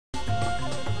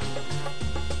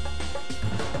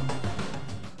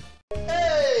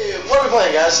we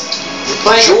playing, guys? We're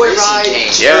playing Joyride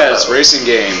game. Yes, racing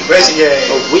game. Racing game.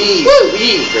 Oh, we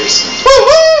racing. Woo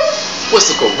woo! What's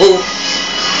the go? Woo.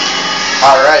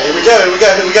 Alright, here we go.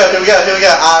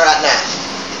 Alright now.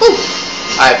 Woo.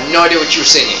 I have no idea what you were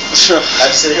singing. I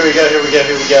just said, here we go.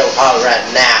 Alright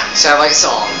now. Sound like a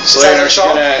song. Slater, aren't you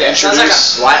gonna Sounds like a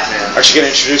introduce? black man. Aren't you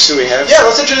gonna introduce who we have? Yeah,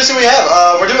 let's introduce who we have.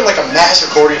 We're doing like a mass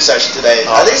recording session today.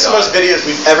 I think it's the most videos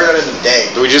we've ever done in a day.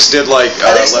 We just did like.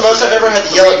 I think it's the most I've ever had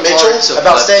to yell at Mitchell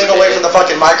about staying away from the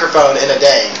fucking microphone in a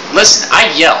day. Listen,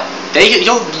 I yell.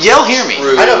 You'll hear me.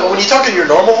 I know, but when you talk in your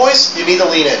normal voice, you need to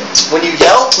lean in. When you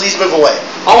yell, please move away.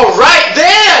 All right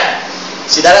then.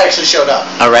 See, that actually showed up.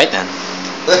 All right then.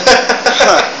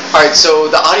 Alright, so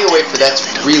the audio wave for that's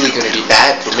really going to be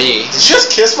bad for me. Did you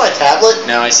just kiss my tablet?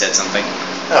 No, I said something.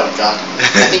 Oh god.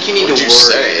 I think you need to What'd you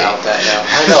worry say? about that now.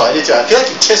 I know, I did too. I feel like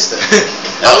you kissed it.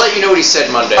 I'll let you know what he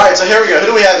said Monday. Alright, so here we go.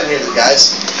 Who do we have in here,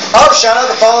 guys? Oh, shout out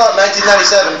to Fallout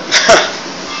 1997.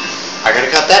 I gotta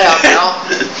cut that out now.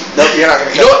 Nope, you're not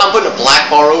gonna You know what? I'm putting a black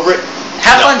bar over it.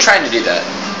 Have fun trying to do that.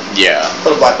 Yeah.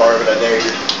 Put a black bar over that, dare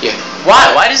you. Yeah. Why?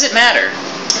 Why does it matter?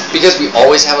 Because we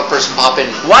always have a person pop in.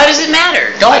 Why does it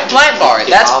matter? Don't black bar it.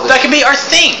 That can be our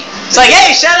thing. It's like,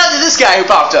 hey, shout out to this guy who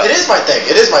popped up. It is my thing.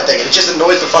 It just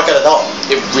annoys the fuck out of Dalton.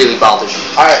 It really bothers you.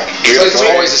 Alright. So it's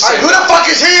always the Alright, same. who the fuck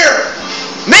is here?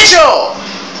 Mitchell!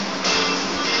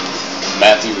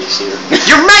 Matthew is here.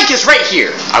 Your mic is right here.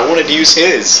 I wanted to use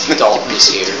his. Dalton is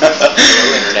here. Hello,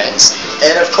 internet.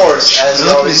 And of course, as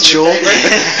always, your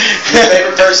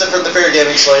favorite person from the Fair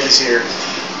Gaming Slate is here.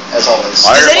 As always.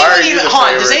 Why Does are anyone you even the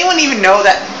Han, does favorite? anyone even know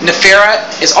that Nefera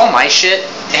is all my shit?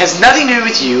 It has nothing to do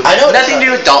with you. I know it nothing to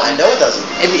do with Dalton. I know it doesn't.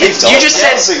 You just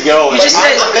said. go. You just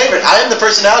I'm said. the favorite. I am the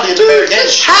personality of the Fair Gaming.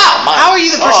 How? How are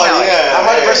you the personality? I'm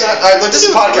the personality. Alright, this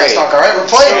is podcast talk, alright?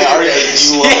 We're playing video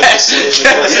games. Yes.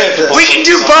 We can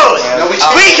do both. No, we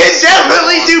We can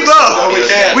definitely do both. No, we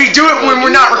can't. We do it when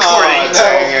we're not recording.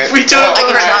 We do it I when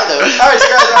can we're try not. though. Alright,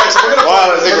 so guys, so we're gonna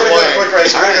Wow, play, we're gonna go quick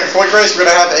race. We're gonna go quick race. We're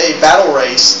gonna have a battle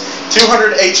race.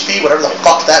 200 HP, whatever the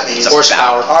fuck that means.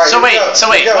 Horsepower. Alright, So here we wait, go. Here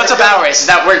we go, what's a here we go. battle race? Is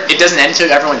that where it doesn't end until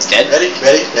everyone's dead? Ready?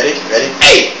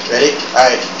 Hey! Ready?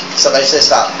 Alright. Somebody say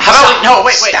stop. How about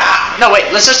wait, no wait,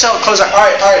 let's just close our.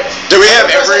 Alright. Do we have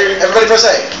Everybody press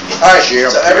A. Alright, Yeah,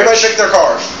 so everybody pick their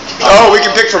car. Oh, we can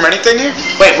pick from anything here?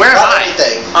 Wait, where am Not I?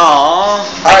 anything. Aww.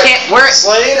 I Alright, can't. Where?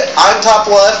 Slade, I'm top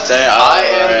left. I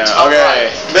am top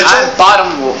right. Mitchell, I'm bottom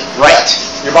right.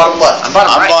 you're bottom left. I'm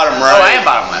bottom I'm right. bottom Oh, right. I am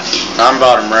bottom left. I'm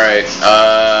bottom right.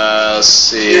 Let's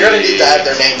see. You're gonna need to add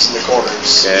their names in the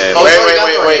corners. Okay. Oh, Wait. we got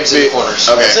the names in the corners.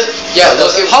 Okay. Is it? Yeah,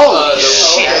 let's give. Holy the-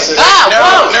 shit! okay.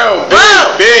 Ah! No,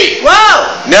 Whoa! B.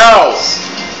 Whoa! No.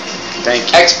 Thank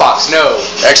you. Xbox, no.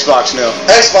 Xbox, no.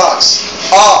 Xbox.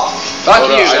 Off. Fuck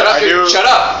Hold you. on, Shut I up, dude. do- Shut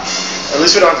up. At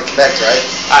least we don't have to connect, right?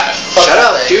 Fuck Shut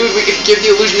that up, thing. dude. We could give the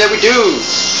illusion that we do.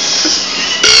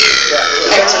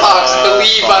 Xbox,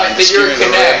 believe on it that Just you're give me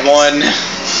the red connect. one.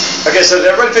 Okay, so did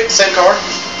everybody pick the same car?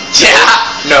 Yeah.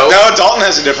 No. No, Dalton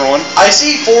has a different one. I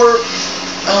see 4.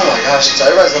 Oh my gosh, so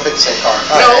everybody's gonna pick the same car.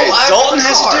 No, Alright. I have Dalton a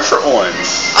has a car. different one.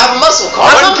 I have a muscle car.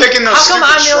 I wasn't picking those How come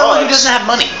I'm stupid the only one who trucks. doesn't have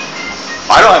money?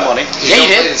 I don't have money. You Yeah, you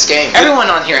don't did. play this game. Everyone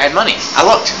on here had money. I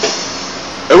looked.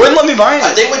 It wouldn't let me buy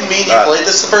I it. think when me and you played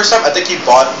this the first time, I think you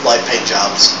bought like paint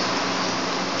jobs.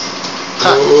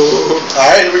 Huh.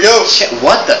 Alright, here we go. Shit,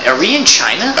 what the? Are we in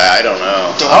China? I don't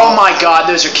know. Oh my god,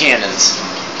 those are cannons.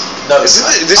 No, This it's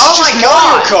not. is Oh just my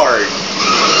Mario God. Kart.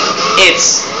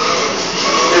 It's.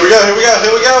 Here we go.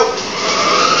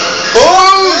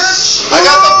 Boost! I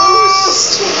got the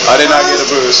boost. I did not get a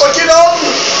boost. Fuck it up!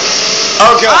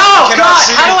 Oh god. Oh I cannot god,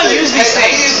 see how do I anything. use these How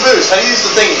do you things? use boost? How do you use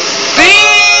the thingy? B!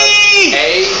 A.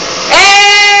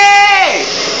 Hey!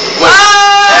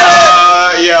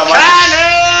 Ah! Yeah, my.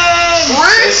 Cannon!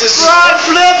 This is Front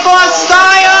flip on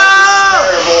style!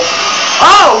 terrible.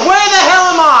 Oh, where the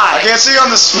hell am I I? can't see on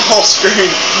the small screen.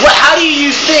 What? How do you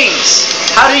use things?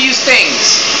 How do you use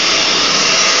things?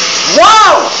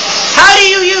 Whoa! How do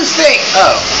you use things?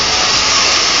 Oh.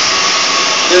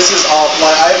 This is all.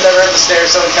 Like, I've never had to stare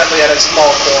so intently at a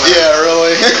small corner. Yeah,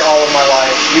 really. In all of my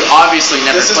life. You obviously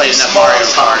never This is played the enough Mario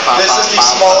smallest. Kart. This is the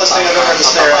smallest thing I've ever had to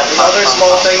stare at. Another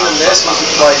small thing than this was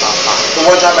like the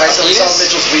one time I accidentally saw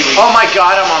Mitchell's wee wee. Oh my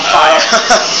god, I'm on fire.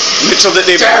 Mitchell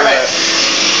didn't even Damn know it. that.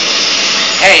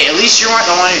 Hey, at least you weren't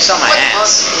the one who saw my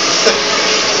ass.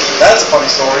 That's a funny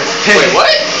story. Wait,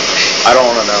 what? I don't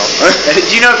want to know. Do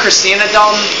you know Christina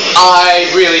Dalton? I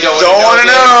really don't Don't want wanna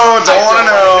to know, don't wanna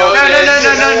know. No.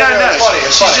 It's funny,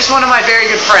 it's She's funny. just one of my very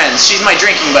good friends. She's my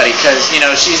drinking buddy because, you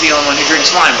know, she's the only one who drinks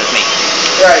wine with me.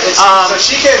 Right. It's, Um, so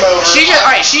she came over. She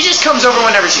just comes over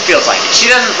whenever she feels like it. She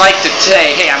doesn't like to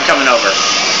say, hey, I'm coming over.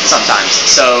 sometimes.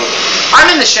 So I'm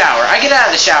in the shower. I get out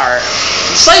of the shower.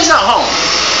 Slade's not home.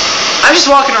 I'm just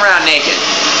walking around naked.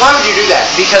 Why would you do that?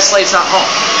 Because Slade's not home.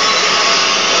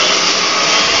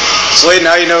 Slade,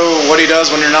 now you know what he does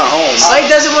when you're not home. Slade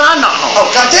does it when I'm not home. Oh,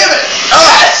 God damn it!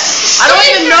 Yes! I don't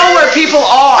even know where people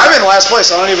are. I'm in last place.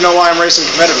 I don't even know why I'm racing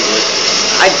competitively.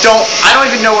 I don't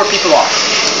even know where people are.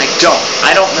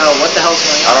 I don't know what the hell's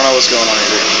going I on. don't know what's going on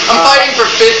either. I'm fighting for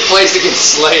 5th place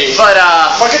against Slade. But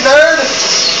Fucking nerd!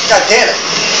 God damn it.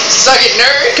 Suck it,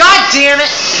 nerd! God damn it!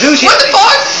 Who's What the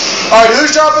fuck? Alright,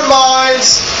 who's dropping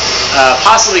mines?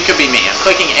 Possibly could be me. I'm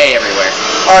clicking A everywhere.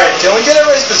 Alright, can we get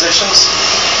everybody's positions?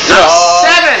 I'm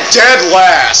 7th. Dead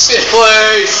last. 5th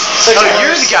place! Oh,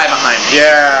 you're the guy behind me.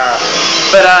 Yeah.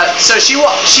 But so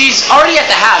she's already at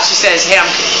the house. She says, "Hey,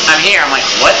 I'm here." I'm like,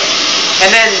 "What?"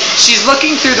 And then she's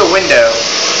looking through the window,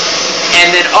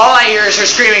 and then all I hear is her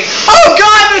screaming, "Oh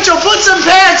God, Mitchell, put some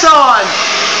pants on!"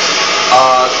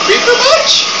 Creeper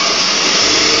much?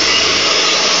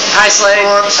 Hi, Slade.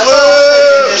 That's what I'm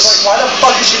thinking, is like, why the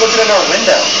fuck is she looking in our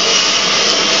window?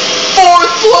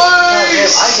 4th God damn,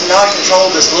 place! I cannot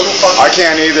control this little fucking... I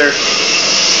can't either.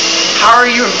 How are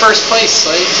you in first place,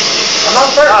 Slade? I'm not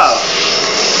first. Oh,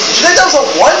 Did you think that was a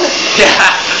 1? yeah.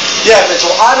 Yeah,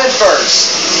 Mitchell, I'm in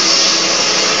first.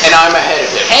 And I'm ahead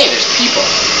of him. Hey, there's people.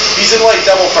 He's in like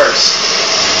double first.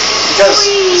 Because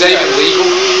Is that even legal?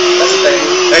 that's the thing.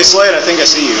 Hey, Slade, I think I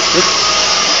see you.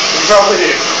 You probably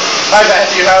do. Hi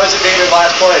Matthew, how is it being in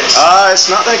last place?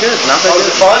 It's not that good. Not that Oh, is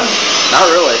good. it fun? Not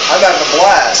really. I'm having a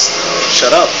blast.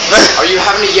 Shut up. Are you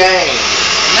having a yang?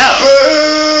 No.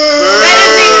 That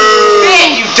doesn't even fit,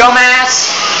 you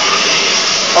dumbass.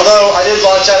 Although I did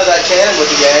launch out of that cannon with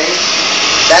the yang,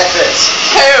 that fits.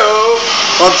 Hey-o!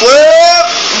 Front flip!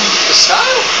 The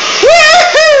style?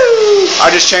 Woohoo!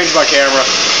 I just changed my camera.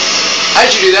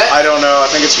 How'd you do that? I don't know. I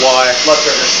think it's Y. Left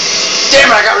trigger. Damn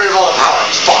it, I got rid of all the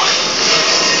power-ups. Fuck.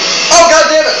 Oh god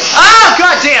damn it! Oh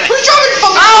God damn it! Who's dropping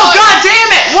fucking Oh flies? God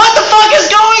damn it! What the fuck is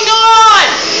going on?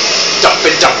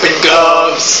 Dumping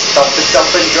gubs. Dumping gobs.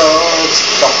 Dumping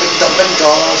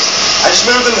gobs. I just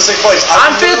moved in the 6th place.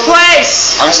 I'm 5th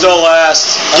place. I'm still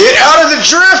last. Get out of the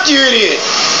drift, you idiot!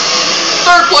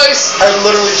 3rd place. I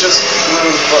literally just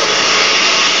moved.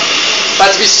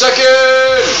 About to be second.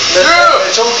 Yeah.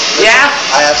 Mitchell? Yeah?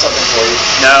 I have something for you.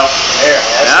 No. There,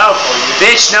 I have No. something for you.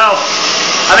 Bitch, no.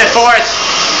 I'm in 4th.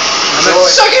 Enjoy.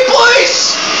 Second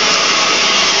place.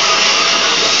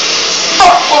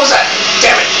 Oh, what was that?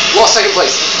 Damn it. Lost 2nd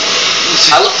place.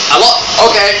 I lost.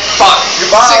 Okay, fuck.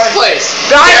 Goodbye. 6th place.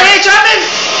 Bye, Damn it. bitch, I'm in.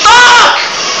 Fuck!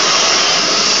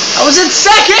 I was in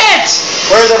 2nd.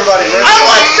 Where's everybody? I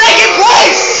won 2nd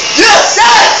place. Yes!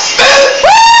 Yes! Woo!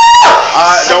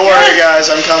 Don't worry, guys.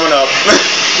 I'm coming up.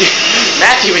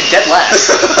 Matthew in dead last.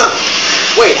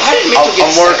 Wait, how did Mitchell get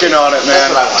I'm working on it,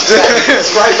 man. That's what I want.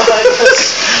 It's right behind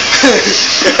us.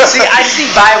 See, I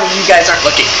sneak by when you guys aren't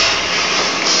looking.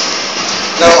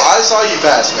 No, I saw you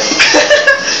pass me.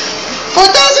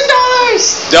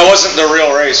 $4,000. That wasn't the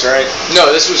real race, right?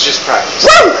 No, this was just practice.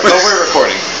 Woo! But we're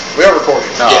recording. We are recording.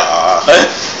 Yeah.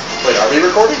 Wait, are we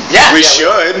recording? Yeah. We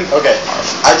should. Okay.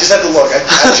 I just have to look.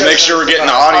 Make sure we're getting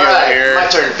the audio Alright, here. my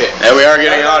turn to pick. Yeah, we are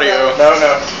getting audio.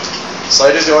 No.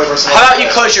 Slade is the only person. How about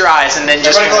you close your eyes and then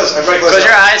just Everybody close. close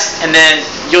your eyes and then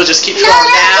you'll just keep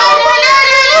scrolling down.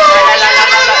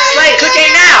 Slade, click A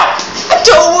now. I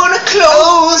don't wanna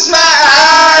close my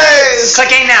eyes.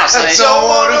 Click A now, Slade. Don't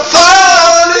wanna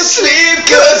fall asleep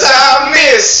 'cause I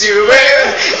miss you,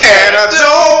 babe. And I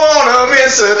don't wanna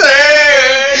miss a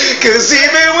thing 'cause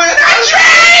even when I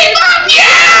dream of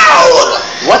you.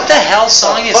 What the hell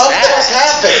song is What just that?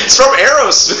 happened? It's from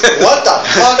Aerosmith. What the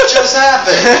fuck just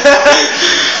happened?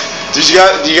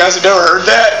 You guys have never heard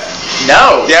that?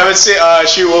 No. You haven't seen?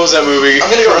 Shoot, what was that movie? I'm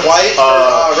gonna go white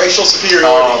for racial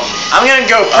superiority. I'm gonna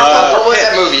go purple What for was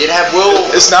that pink. movie? It had Will.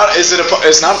 It's not.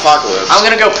 It's not Apocalypse. I'm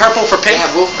gonna go purple for It pink.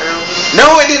 had Will Ferrell.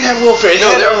 No, it didn't have Will Ferrell.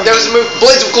 No, there was a movie,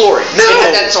 Blades of Glory. No. It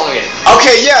had that song in it.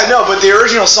 Okay, yeah, no, but the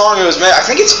original song it was made. I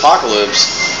think it's Apocalypse.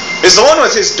 It's the one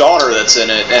with his daughter that's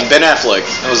in it, and Ben Affleck.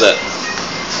 What was that?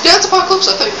 Yeah, it's Apocalypse,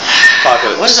 I think.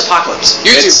 Apocalypse. What is Apocalypse?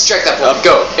 YouTube, It's- check that one.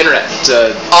 Go, internet. It's,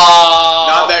 Not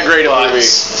not that great a movie.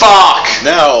 Fuck.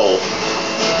 No.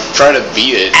 Try to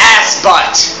beat it. Ass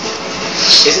butt.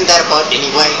 Isn't that about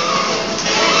anyway?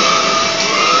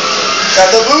 Got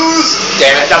the booze.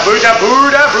 Damn it. Da boo da boo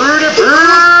da boo da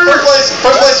boo. First place.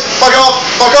 Fuck off.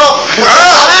 Fuck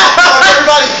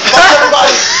everybody. Fuck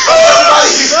everybody.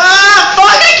 Ah,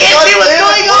 fuck! I can't see what's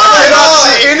going I on. cannot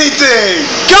see anything.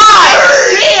 God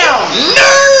damn!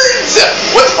 Nerds!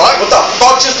 What the fuck? What the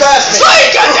fuck just passed me?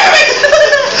 Slade, goddammit!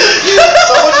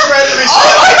 Someone just ran into me. Oh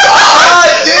my god! God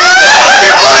damn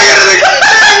it!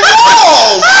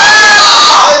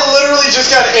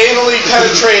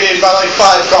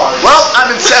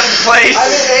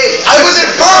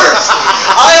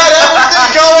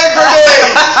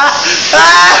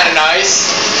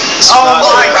 Oh not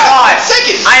my doing god!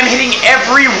 Second. I am hitting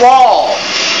every wall.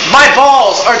 My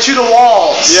balls are to the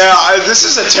walls. Yeah, this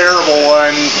is a terrible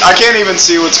one. I can't even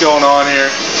see what's going on here.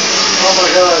 Oh my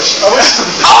gosh. I wish.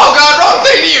 Oh God, wrong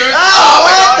thing to use. Oh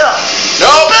my God.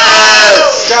 Nope.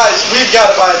 Guys, we've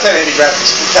got to buy a 1080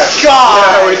 graphics capture. God.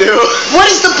 Yeah, we do. What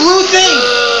is the blue thing?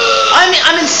 I'm in.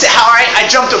 All right, I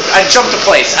jumped a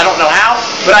place. I don't know how,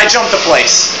 but I jumped a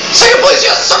place. Second place,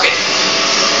 yes, suck it.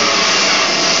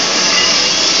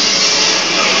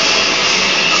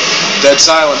 Dead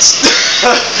silence. No!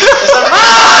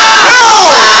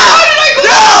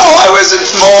 No! I was in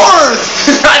fourth!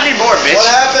 I need more, bitch. What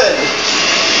happened?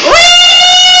 Whee!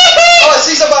 Oh, I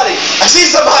see somebody. I see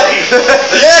somebody.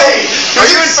 Yay! Are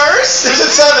you in first? Who's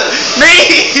in 7?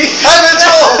 Me! I'm in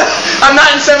 12. I'm not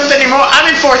in 7th anymore. I'm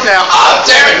in 4th now. Oh,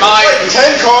 damn it, Mike. Like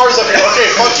 10 cars up here. Okay,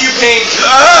 fuck you, Pink.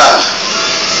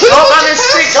 Oh, I'm in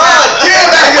 6th God now. damn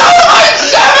it. I'm in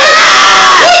 7.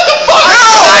 What the fuck?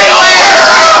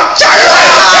 Turn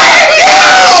around! Damn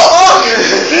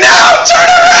you! No, turn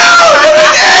around! I'm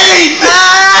in 8.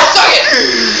 Suck it.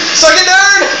 Suck it,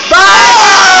 nerd.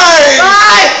 Bye!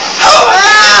 Bye! Oh,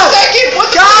 second.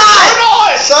 What's going on?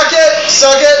 Suck it.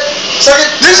 Suck it. Suck it.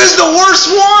 This is the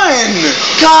worst one!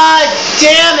 God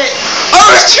damn it! I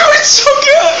was doing so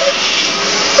good!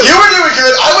 You were doing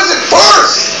good. I was in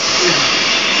first.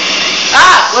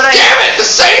 Ah! What I Damn it! The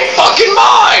same fucking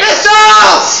mine.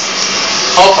 Missiles!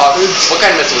 Oh fuck! What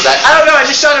kind of missile was that? I don't know. I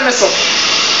just shot a missile.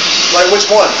 Like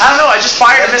which one? I don't know. I just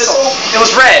fired a Red missile. missile? It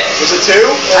was red. Was it 2?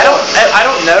 I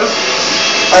don't know.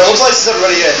 Alright, looks like it's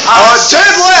everybody in.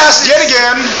 Dead last yet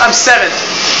again! I'm 7th.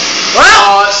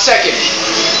 Well, Second.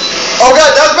 Oh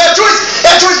god, that was bad choice!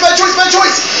 Bad choice, bad choice, bad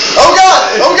choice! Oh god!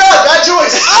 Oh god, bad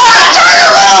choice! Turn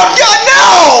around! God,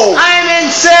 no! I'm in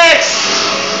 6th.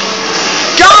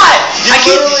 God!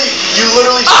 You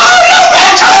literally. Oh no,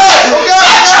 bad choice! Oh god!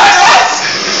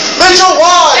 Mitchell,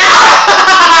 why?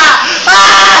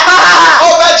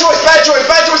 Oh, bad choice, bad choice,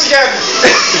 bad choice again!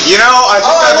 You know, I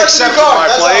think Oh, I I've unlocked a new accepted car. my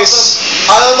That's place.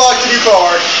 awesome. I unlocked a new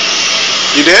car.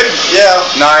 You did? Yeah.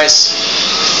 Nice.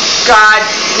 God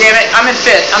damn it! I'm in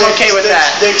 5th. I'm okay with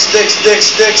that. Sticks.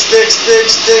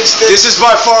 This is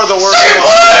by far the worst Second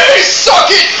one. place! Suck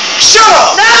it! Shut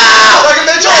up! No! Suck it,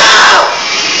 Mitchell!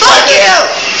 Fuck you!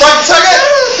 Suck it!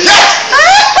 Yes!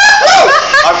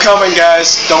 I'm coming,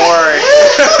 guys. Don't worry.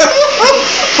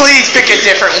 Please pick a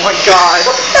different one, God.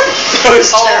 That was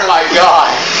Oh terrible. my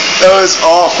God! That was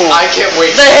awful. I can't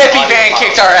wait. The hippie van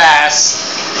kicked our ass.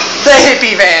 The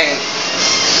hippie van.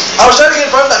 I was trying to get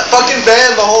in front of that fucking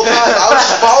van the whole time. I was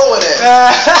following it.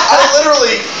 I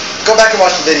literally go back and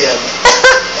watch the video.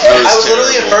 That I was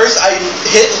literally at terrible. first. I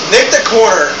nicked the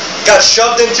corner, got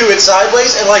shoved into it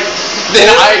sideways, and like Then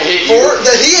I hit you.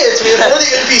 He hits me, and 4 of the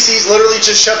NPCs literally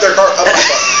just shoved their car up my butt.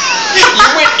 You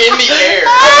went in the air.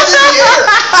 I was in the air.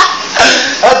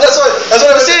 That's what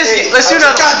I was Let's do this saying. again. Let's do I was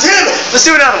another like, God damn it! Let's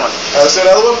do another one. Let's do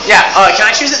another one. Yeah. Can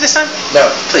I choose it this time? No,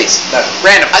 Please. no.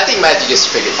 Random. I think Matthew gets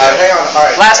to pick it. All right, hang on. All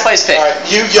right. Last place pick. All right,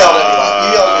 you yelled at me.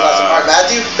 You yelled at me last time. All right,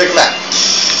 Matthew, pick a map.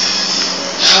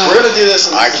 We're gonna do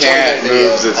this. In I the can't 20-minute video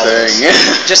move the edits.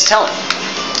 thing. Just tell him.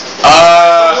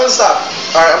 Tell me when to stop.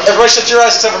 All right, everybody, shut your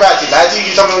eyes except for Matthew. Matthew,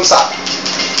 you tell me when to stop.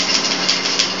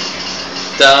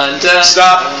 Dun, dun,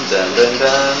 Stop. Dun, dun, dun,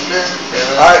 dun, dun.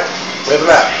 All right, we have a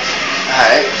map.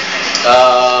 Alright.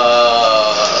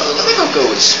 Let me go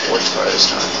with sports car this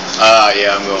time.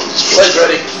 Yeah, I'm going with Play's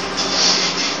ready.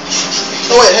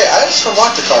 Oh wait, hey, I just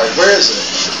unlocked the card. Where is it?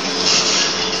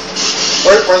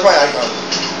 Where's my icon?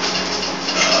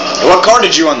 What car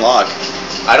did you unlock?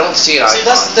 I don't see an See,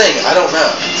 that's the thing. I don't know.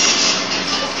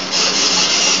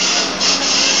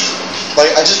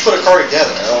 Like, I just put a car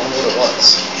together. I don't know what it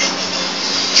was.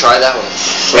 Try that one.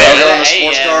 We're all going to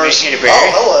sports cars. Oh,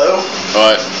 hello.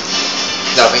 What?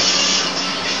 Nothing.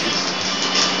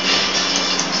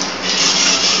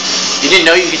 You didn't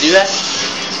know you could do that?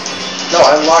 No,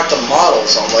 I unlocked the model,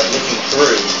 so I'm like looking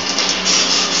through.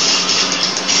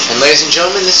 And ladies and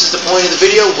gentlemen, this is the point of the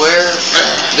video where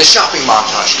the shopping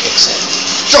montage kicks in.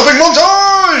 Shopping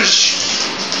montage!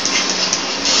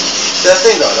 That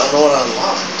thing though, I don't know what I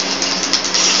unlocked.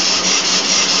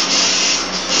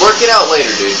 Work it out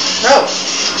later, dude. No.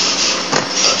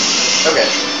 Okay.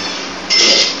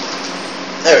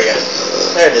 There we go.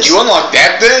 There it is. You unlocked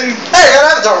that thing? Hey, I got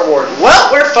an avatar award. Well,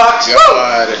 we're fucked.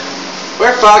 God.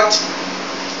 We're fucked.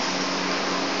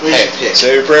 We Hey, should pick.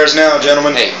 Say your prayers now,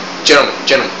 gentlemen. Hey, gentlemen,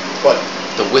 What?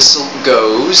 the whistle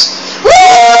goes.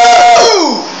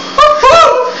 Woo!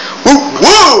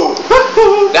 Woo!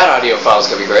 That audio file is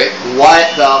gonna be great. What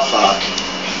the fuck?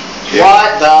 Yeah.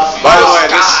 What the fuck? By the way,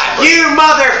 God. You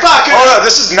motherfucker! Oh no,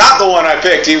 this is not the one I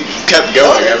picked. You kept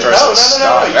going at first.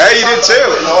 No. Hey, you did too.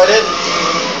 No, I didn't.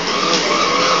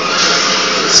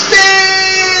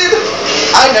 Speed!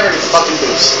 I never get fucking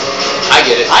boost. I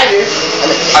get it. I do.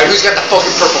 Alright, who's got the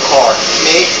fucking purple car?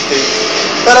 Me?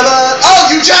 Oh,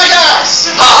 you jackass!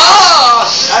 Ah!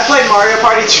 I played Mario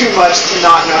Party too much to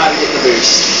not know how to get the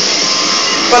boost.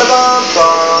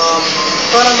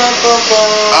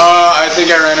 I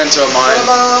think I ran into a mine.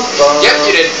 Yep,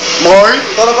 you did. Mine?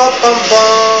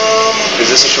 Is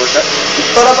this a shortcut?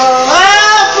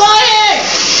 Flying!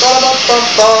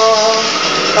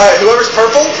 Alright, whoever's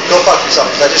purple, go fuck yourself,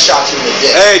 because I just shot you in the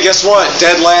dick. Hey, guess what?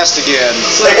 Dead last again.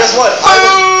 Hey, guess what? I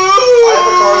have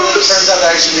a car that turns out to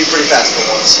actually be pretty fast for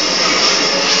once.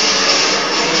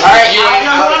 Alright, I don't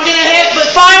know who I'm gonna hit,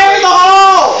 but fire in the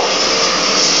hole!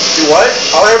 Do what?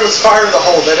 All I heard was fire in the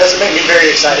hole. That doesn't make me very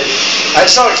excited. I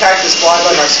just saw a cactus fly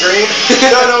by my screen.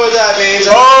 Don't know what that means.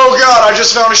 Oh god, I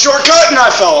just found a shortcut and I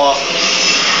fell off.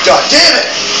 God damn it!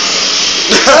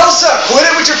 Elsa, quit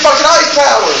it with your fucking ice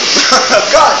powers!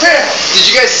 God damn!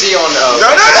 Did you guys see on No,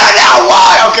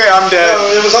 why? Okay, I'm dead. No,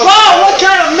 it was on Whoa, what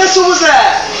kind of missile was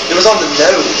that? It was on the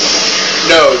nose.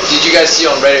 No, did you guys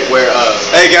see on Reddit where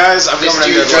Hey guys, I'm this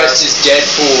coming in dude dead dressed last. as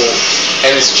Deadpool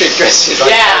and this chick dressed as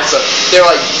like Yeah. Elsa? They're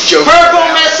like joking Purple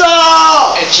around.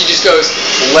 missile! And she just goes,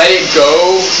 let it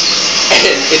go,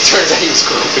 and it turns out he was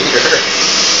groping her.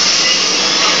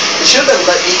 It should have been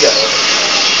let me go.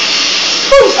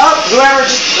 Oh, whoever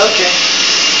just, okay.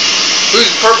 Who's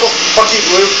purple? Fuck you,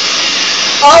 Blue.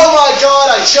 Oh my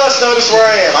god, I just noticed where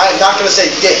I am. I am not gonna say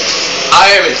dick. I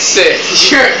am in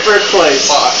 6. You're in first place.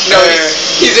 No,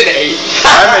 he's in 8.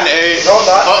 I'm in 8. No, I'm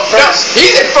not. Oh, no, First.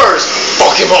 he's in 1st.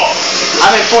 Fuck him off.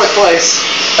 I'm in 4th place.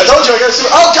 I told you I got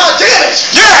super. Oh god damn it!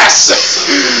 Yes!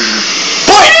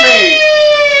 Bite me!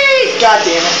 God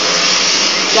damn it.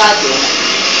 God damn it.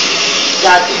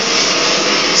 God damn it.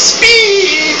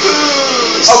 Speed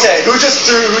boost. Okay, who just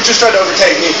tried to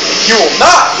overtake me? You will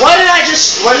not! What did I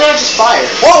just fire?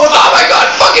 Whoa, what the Oh my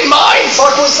god, fucking mines.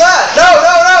 fuck was that? No!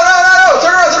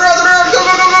 Turn around! Go!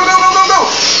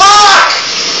 Fuck!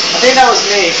 I think that was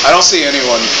me. I don't see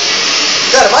anyone.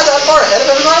 God, am I that far ahead of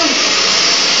everybody?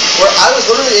 Where I was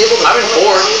literally able to. I'm in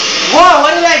 4th. Whoa,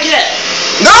 what did I get?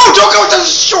 No! Don't go with the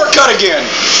shortcut again!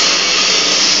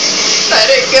 Let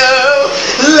it go.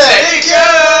 Let it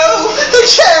go! They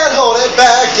can't hold it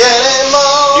back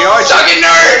anymore! You know, Suck it, Let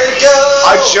nerd. it go!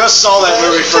 I just saw that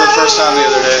movie for the first time the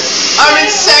other day. I'm in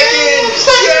 2nd.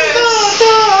 Yes.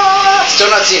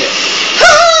 Still not seen it.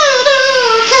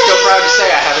 Still proud to say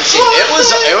I haven't seen it. It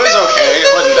was okay. It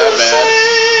wasn't that bad.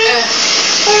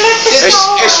 It's just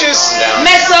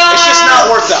Missile! it's just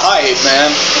not worth the hype, man.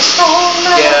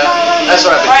 Yeah, that's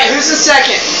what I've been. Alright, who's the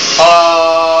second?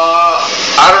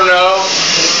 I don't know.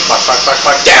 Fuck.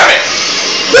 Damn it!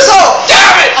 Missile!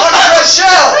 Damn it! On the red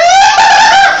shell!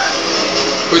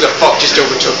 Who the fuck just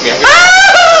overtook me? I'm gonna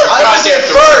I was in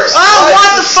first! Oh,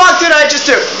 what the fuck did I just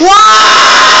do?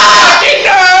 fucking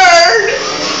nerd!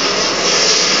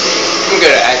 I'm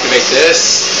gonna activate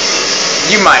this.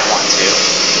 You might want to.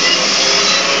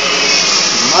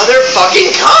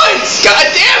 Motherfucking cunts! God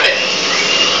damn it!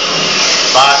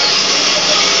 Fuck.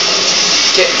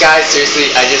 Guys, seriously,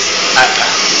 you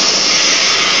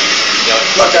know what?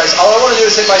 Look guys, all I want to do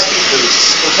is hit my speed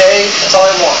boosts, okay? That's all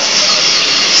I want.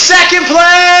 Second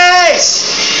place!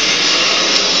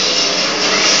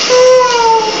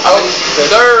 I was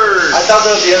 3rd. I thought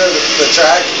that was the end of the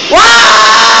track. Wah!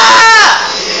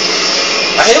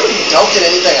 I hate it when you don't get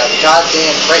anything out of the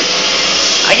goddamn crate.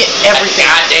 I get everything.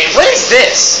 Goddamn. What is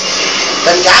this?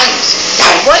 Them guys.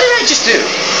 God, what did I just do?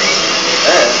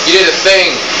 You did a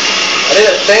thing. I did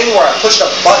a thing where I pushed a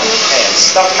button and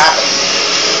stuff happened.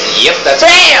 Yep, that's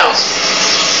Bam!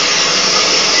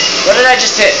 What did I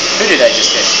just hit? Who did I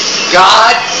just hit?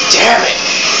 God damn it.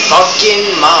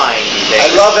 Fucking mine, I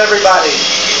baby. love everybody.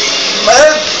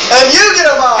 And you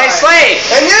get a mine. Hey, Slade!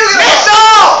 And you get a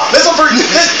Missile! Missile for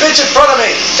this bitch in front of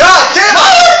me. God damn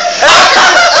it!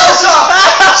 Elsa!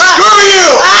 Screw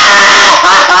you!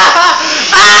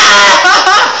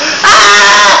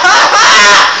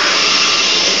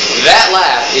 That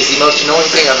laugh is the most annoying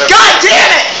thing I've ever God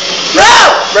damn it! No!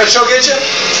 Red Show get you?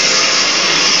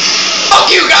 Fuck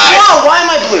you guys! Whoa, why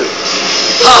am I blue?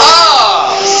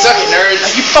 Ha! Suck it, nerds. Are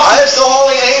you I fucking... am still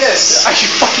hauling anus. Are you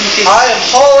fucking kidding me? I am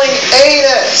hauling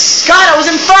anus. God, I was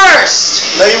in first!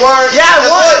 No, you weren't. Yeah, I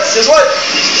Guess what?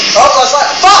 Oh, last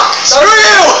lap. Fuck! Screw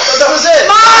you! That was it.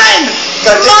 Mine!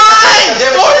 God damn it. Mine! God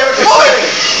damn it. God damn it. God damn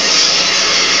it.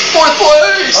 4th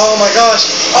place! Oh my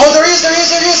gosh. Oh, there he is.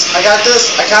 I got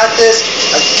this.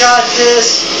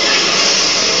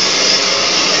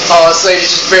 Oh, Slade is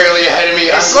just barely ahead of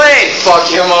me. It's Slade. Fuck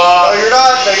him No, up. you're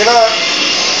not. No, you're not.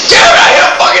 Dude, I hit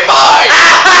a fucking mine!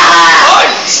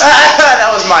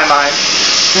 That was my mind.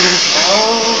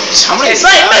 How many? It's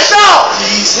like missile!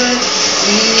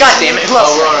 God damn it, who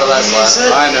else? Oh, we're on our last lap.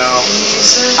 I know.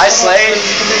 I Slade.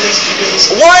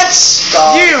 What?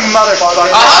 You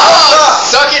motherfucker. Ah,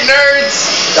 suck it, nerds!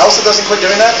 If Elsa doesn't quit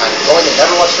doing that, I'm going to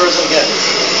never watch Frozen again.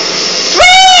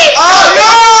 Oh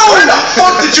no! Where the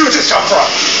fuck did you just come from?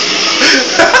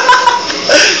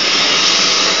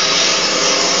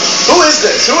 Who is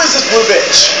this? Who is this blue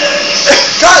bitch?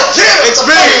 God damn it! It's the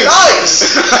me! fucking Nice!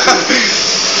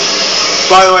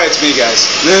 By the way, it's me, guys.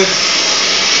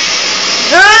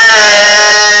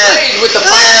 Slade with the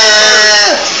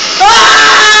fire.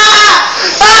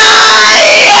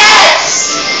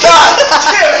 Yes! God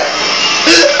damn it!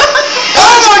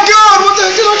 Oh my God! What the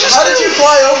heck did I just How did you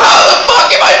fly over? How the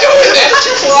fuck am I doing this? did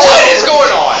you fly What over? is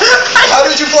going on? How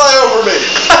did you fly over me?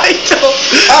 I don't.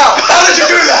 How? How did you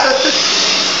do that?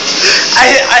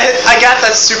 I got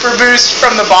that super boost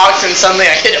from the box and suddenly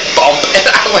I hit a bump and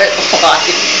I went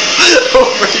flying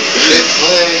over you.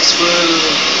 Legs blue.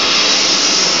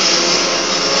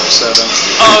 7.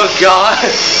 Oh God.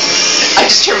 I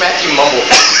just hear Matthew mumble.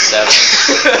 7.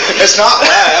 It's not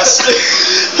last.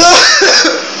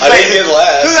 I didn't get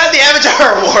last. Who had the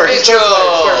Avatar award? Hey,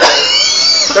 Joe.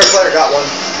 Third player got one.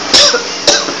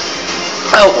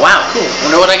 Oh wow, cool.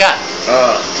 Wonder what I got.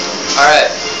 Alright.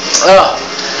 Oh.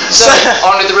 So,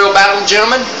 on to the real battle,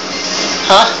 gentlemen?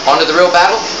 Huh? On to the real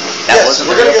battle? That Yes, wasn't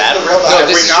we're the gonna real get to battle. the real No,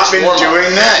 battle. this we is not just been warm-up.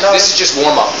 doing that? No. This is just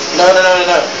warm up. No.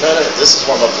 This is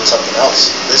warm up for something else.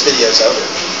 This video's over.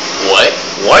 What?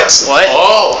 What? What?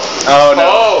 Oh. Oh no.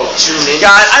 Oh. Tune in.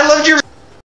 God, I loved your